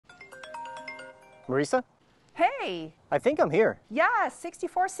Marisa? Hey! I think I'm here. Yeah,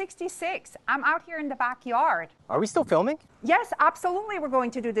 6466. I'm out here in the backyard. Are we still filming? Yes, absolutely we're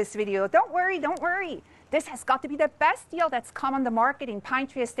going to do this video. Don't worry, don't worry. This has got to be the best deal that's come on the market in Pine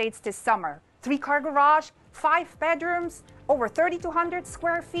Tree Estates this summer. 3-car garage, 5 bedrooms, over 3,200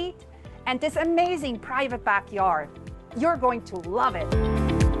 square feet, and this amazing private backyard. You're going to love it.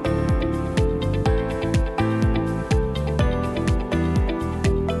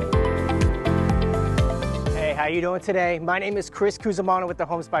 How you doing today? My name is Cusimano with the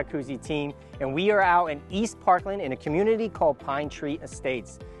Homes by Cusi team, and we are out in East Parkland in a community called Pine Tree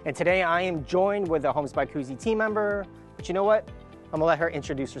Estates. And today I am joined with a Homes by Cusi team member, but you know what? I'm gonna let her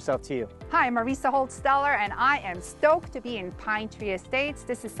introduce herself to you. Hi, I'm Marisa Steller, and I am stoked to be in Pine Tree Estates.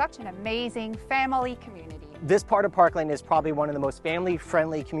 This is such an amazing family community. This part of Parkland is probably one of the most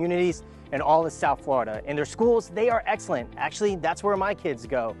family-friendly communities in all of South Florida. And their schools, they are excellent. Actually, that's where my kids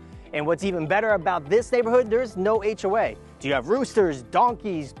go. And what's even better about this neighborhood, there's no HOA. Do you have roosters,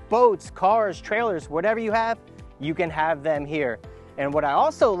 donkeys, boats, cars, trailers, whatever you have, you can have them here. And what I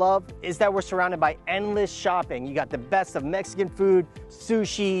also love is that we're surrounded by endless shopping. You got the best of Mexican food,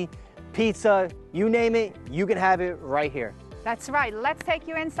 sushi, pizza, you name it, you can have it right here. That's right. Let's take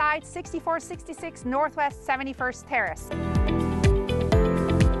you inside 6466 Northwest 71st Terrace.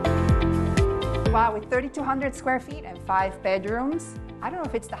 Wow, with 3,200 square feet and 5 bedrooms. I don't know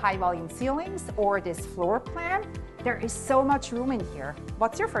if it's the high volume ceilings or this floor plan. There is so much room in here.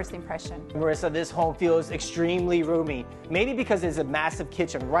 What's your first impression? Marisa, this home feels extremely roomy. Maybe because there's a massive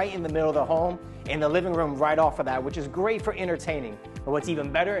kitchen right in the middle of the home and the living room right off of that, which is great for entertaining. But what's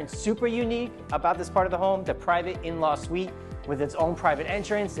even better and super unique about this part of the home, the private in-law suite with its own private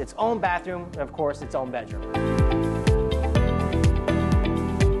entrance, its own bathroom, and of course, its own bedroom.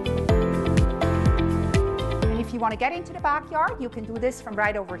 If you want to get into the backyard, you can do this from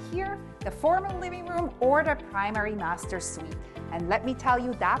right over here, the formal living room or the primary master suite. And let me tell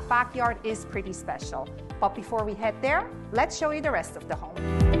you, that backyard is pretty special. But before we head there, let's show you the rest of the home.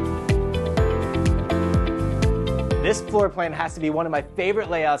 This floor plan has to be one of my favorite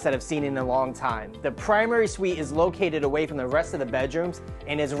layouts that I've seen in a long time. The primary suite is located away from the rest of the bedrooms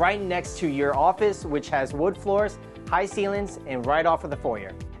and is right next to your office, which has wood floors, high ceilings, and right off of the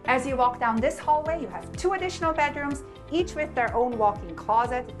foyer. As you walk down this hallway, you have 2 additional bedrooms, each with their own walk-in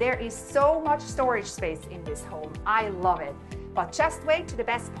closet. There is so much storage space in this home. I love it. But just wait to the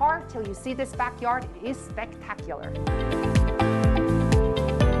best part till you see this backyard. It is spectacular.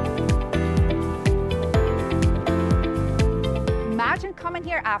 Imagine coming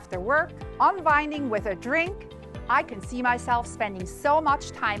here after work, unwinding with a drink. I can see myself spending so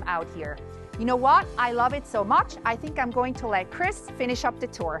much time out here. You know what? I love it so much, I think I'm going to let Chris finish up the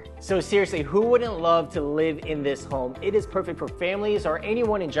tour. So seriously, who wouldn't love to live in this home? It is perfect for families or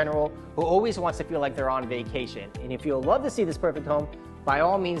anyone in general who always wants to feel like they're on vacation. And if you'll love to see this perfect home, by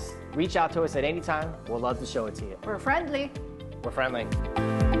all means, reach out to us at any time. We'll love to show it to you. We're friendly. We're friendly.